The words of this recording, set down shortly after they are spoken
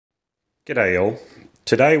G'day all.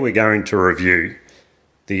 Today we're going to review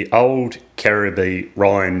the old Caribee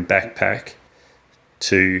Rhine backpack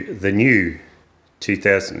to the new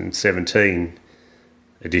 2017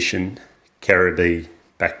 edition Caribee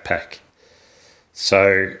backpack.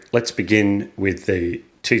 So let's begin with the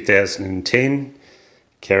 2010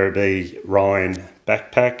 Caribee Rhine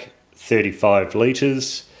backpack, 35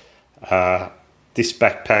 litres. This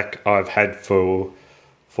backpack I've had for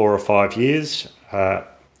 4 or 5 years.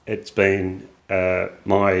 It's been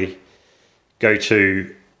my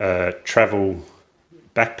go-to travel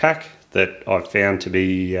backpack that I've found to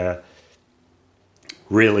be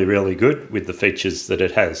really good with the features that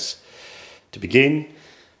it has. To begin,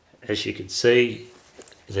 as you can see,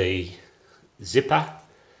 the zipper,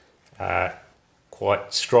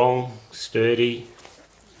 quite strong, sturdy.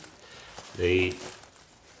 The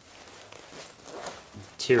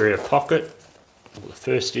interior pocket, or the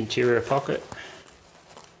first interior pocket,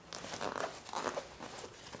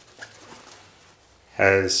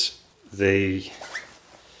 has a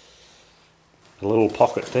little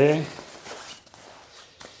pocket there,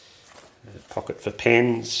 a pocket for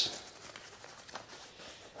pens,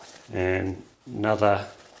 and another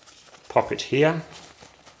pocket here.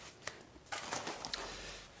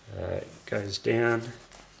 It goes down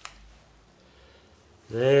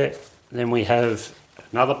there. Then we have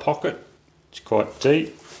another pocket, it's quite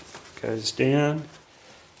deep, goes down,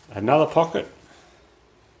 another pocket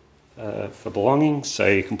for belongings, so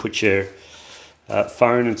you can put your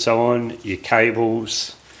phone and so on, your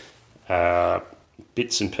cables,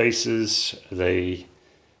 bits and pieces, the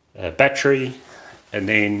battery, and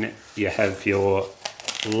then you have your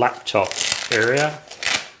laptop area,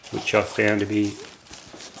 which I've found to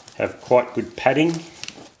have quite good padding,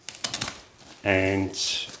 and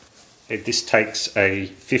this takes a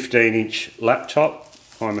 15-inch laptop.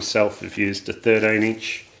 I myself have used a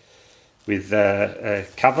 13-inch with a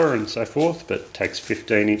cover and so forth, but it takes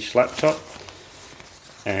 15-inch laptop,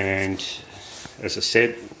 and as I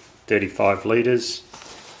said, 35 litres,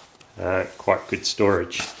 quite good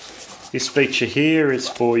storage. This feature here is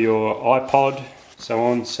for your iPod, so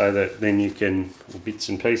on, so that then you can, bits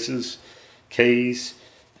and pieces, keys,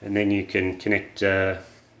 and then you can connect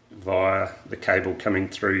via the cable coming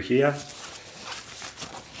through here.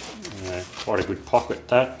 Quite a good pocket,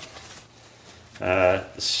 that.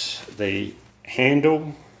 The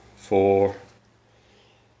handle for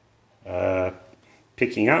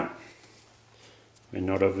picking up, and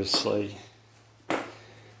not obviously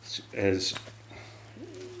as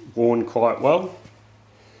worn quite well.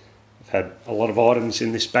 I've had a lot of items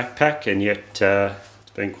in this backpack, and yet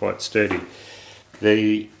it's been quite sturdy.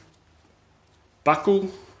 The buckle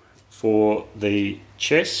for the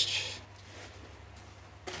chest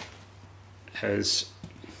has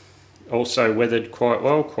also weathered quite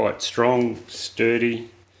well, quite strong, sturdy,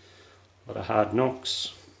 a lot of hard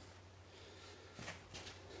knocks.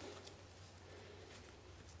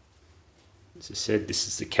 As I said, this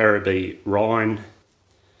is the Caribee Rhine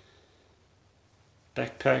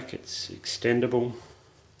backpack. It's extendable,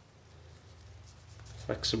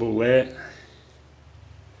 flexible there.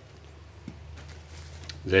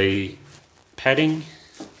 The padding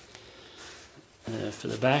for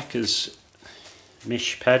the back is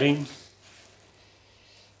mesh padding.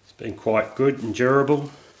 It's been quite good and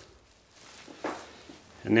durable.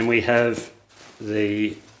 And then we have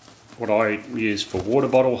what I use for water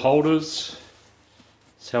bottle holders.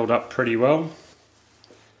 It's held up pretty well.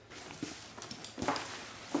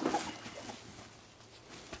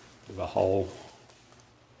 With a hole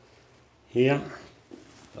here,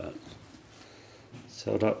 but it's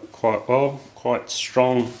held up quite well, quite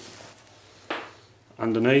strong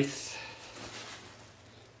underneath.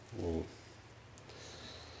 Or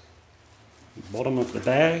bottom of the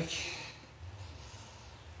bag.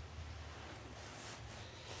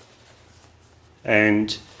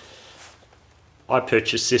 And I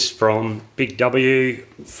purchased this from Big W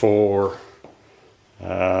for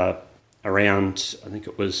around, I think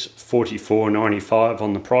it was $44.95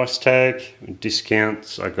 on the price tag. With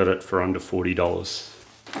discounts, I got it for under $40.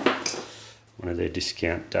 One of their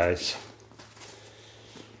discount days.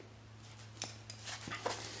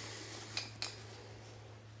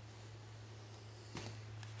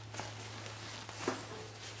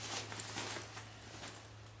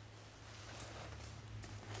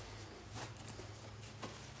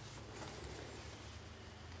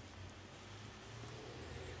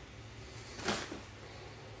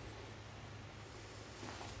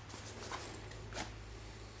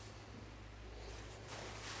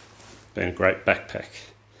 Been a great backpack.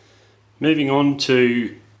 Moving on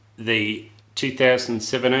to the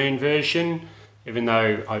 2017 version, Even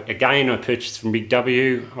though, again, I purchased from Big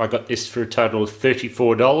W, I got this for a total of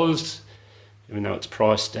 $34, even though it's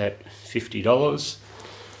priced at $50.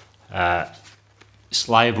 This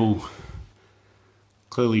label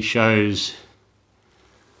clearly shows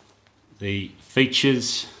the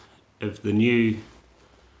features of the new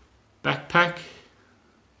backpack.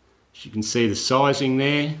 As you can see the sizing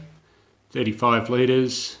there, 35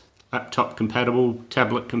 litres, laptop compatible,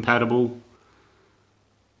 tablet compatible,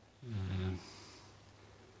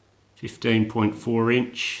 15.4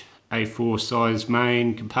 inch A4 size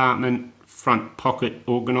main compartment, front pocket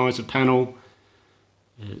organiser panel,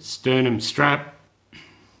 sternum strap,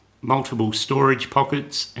 multiple storage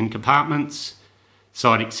pockets and compartments,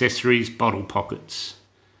 side accessories, bottle pockets,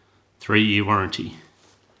 3-year warranty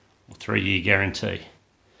or 3-year guarantee.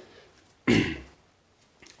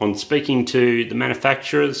 On speaking to the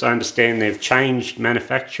manufacturers, I understand they've changed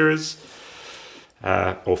manufacturers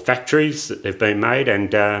or factories that they've been made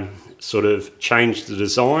and sort of changed the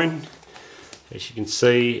design. As you can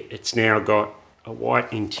see, it's now got a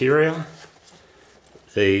white interior.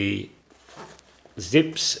 The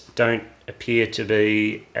zips don't appear to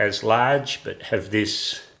be as large but have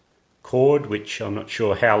this cord, which I'm not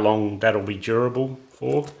sure how long that'll be durable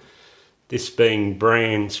for. This being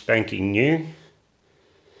brand spanking new.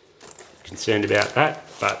 Concerned about that,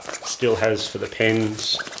 but still has for the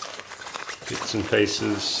pens, bits and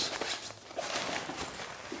pieces,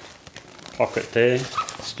 pocket there.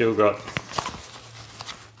 Still got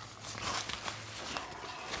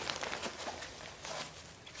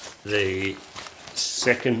the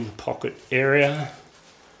second pocket area,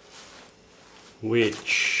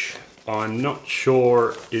 which I'm not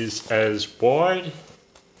sure is as wide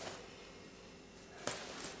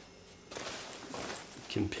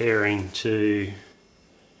comparing to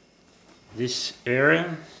this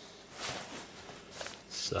area.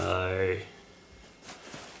 So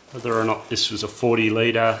whether or not this was a 40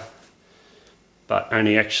 litre but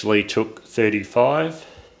only actually took 35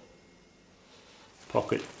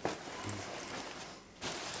 pocket,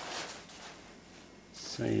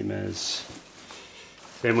 same as,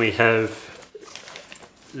 then we have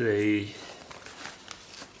the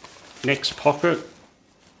next pocket,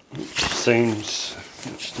 which seems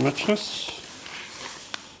muchness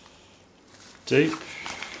deep.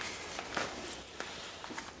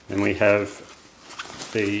 Then we have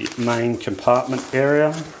the main compartment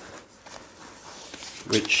area,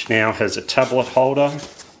 which now has a tablet holder,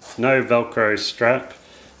 no Velcro strap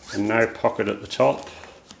and no pocket at the top,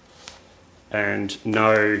 and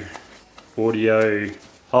no audio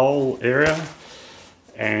hole area.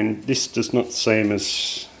 And this does not seem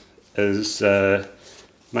as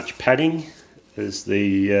much padding as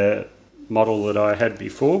the model that I had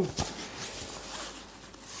before.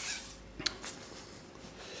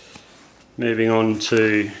 Moving on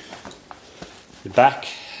to the back,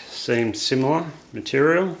 seems similar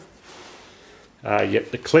material,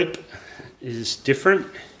 yet the clip is different.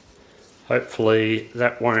 Hopefully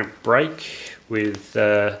that won't break with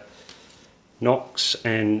knocks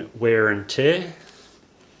and wear and tear.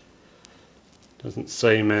 Doesn't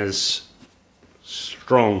seem as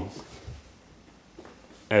strong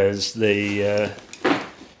as the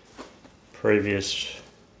previous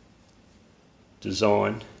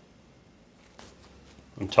design.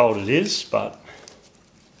 I'm told it is, but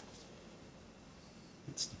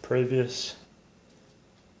it's the previous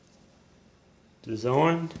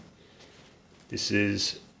design. This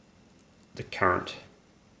is the current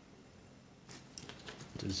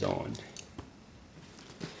design.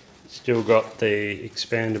 Still got the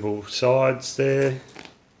expandable sides there,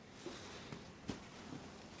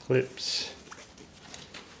 clips,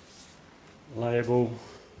 label.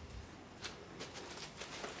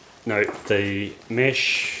 Note the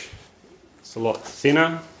mesh, it's a lot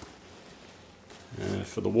thinner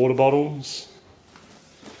for the water bottles,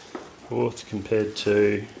 compared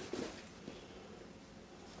to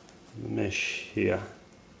the mesh here.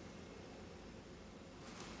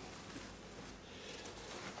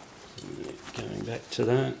 Going back to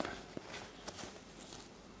that.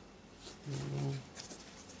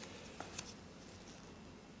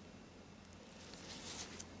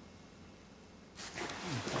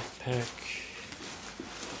 Backpack.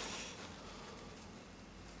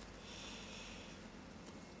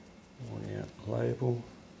 Worn out label.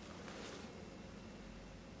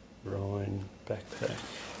 Rhine backpack.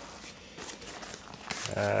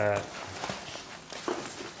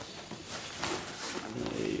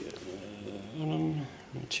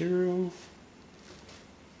 Material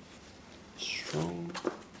strong.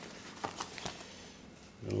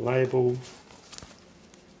 The label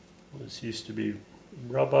was used to be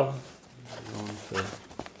rubber, On for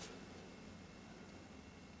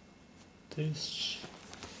this.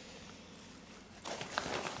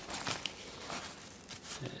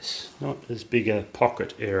 Yes, not as big a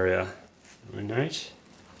pocket area, I note.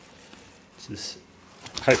 This is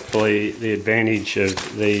hopefully the advantage of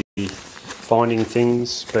the finding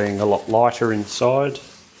things being a lot lighter inside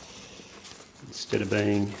instead of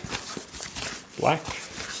being black.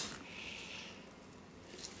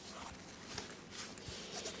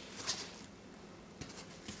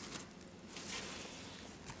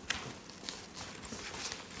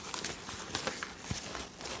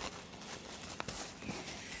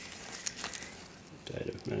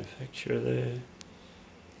 Date of manufacture there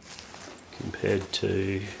compared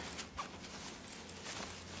to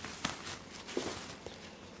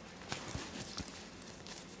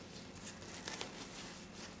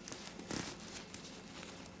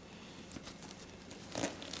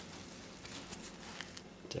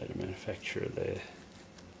date of manufacturer there.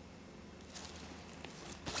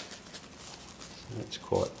 So that's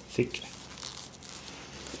quite thick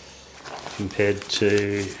compared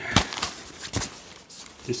to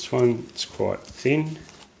this one. It's quite thin,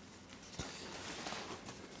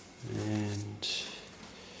 and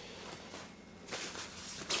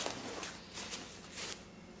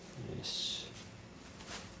yes,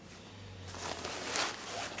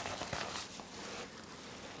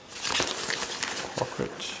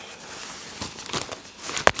 pocket.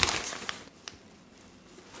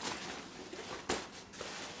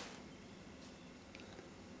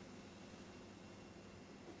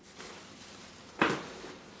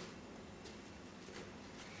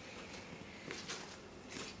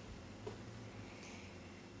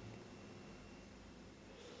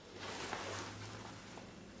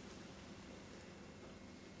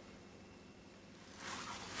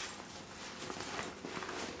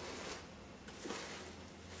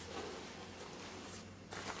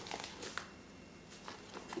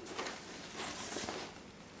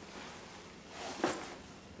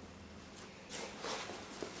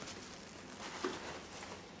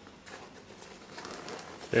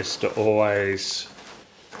 Best to always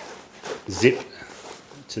zip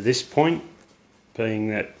to this point, being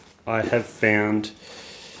that I have found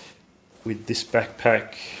with this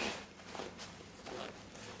backpack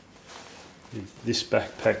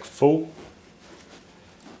full,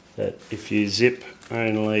 that if you zip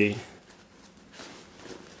only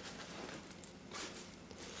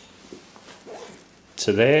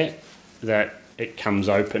to there, that it comes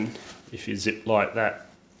open. If you zip like that,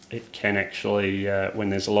 it can actually, when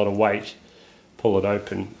there's a lot of weight, pull it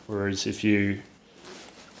open. Whereas if you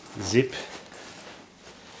zip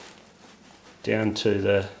down to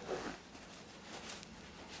the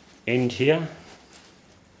end here,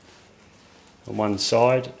 on one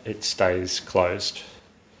side, it stays closed.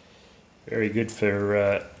 Very good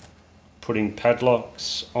for putting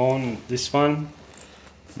padlocks on. This one,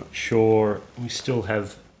 not sure, we still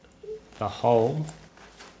have the hole.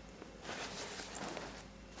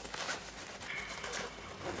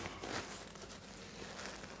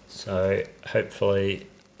 So hopefully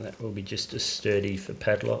that will be just as sturdy for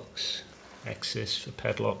padlocks, access for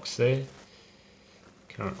padlocks there.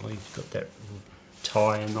 Currently got that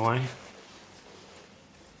tie in the way.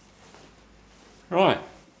 Right,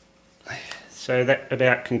 so that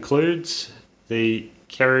about concludes the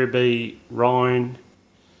Caribee Rhine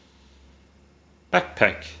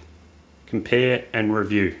backpack compare and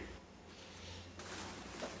review.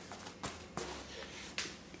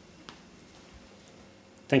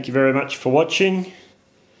 Thank you very much for watching.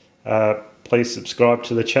 Please subscribe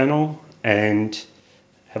to the channel and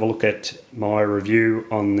have a look at my review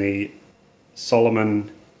on the Solomon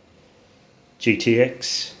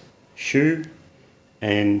GTX shoe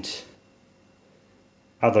and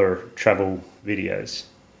other travel videos.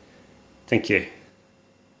 Thank you.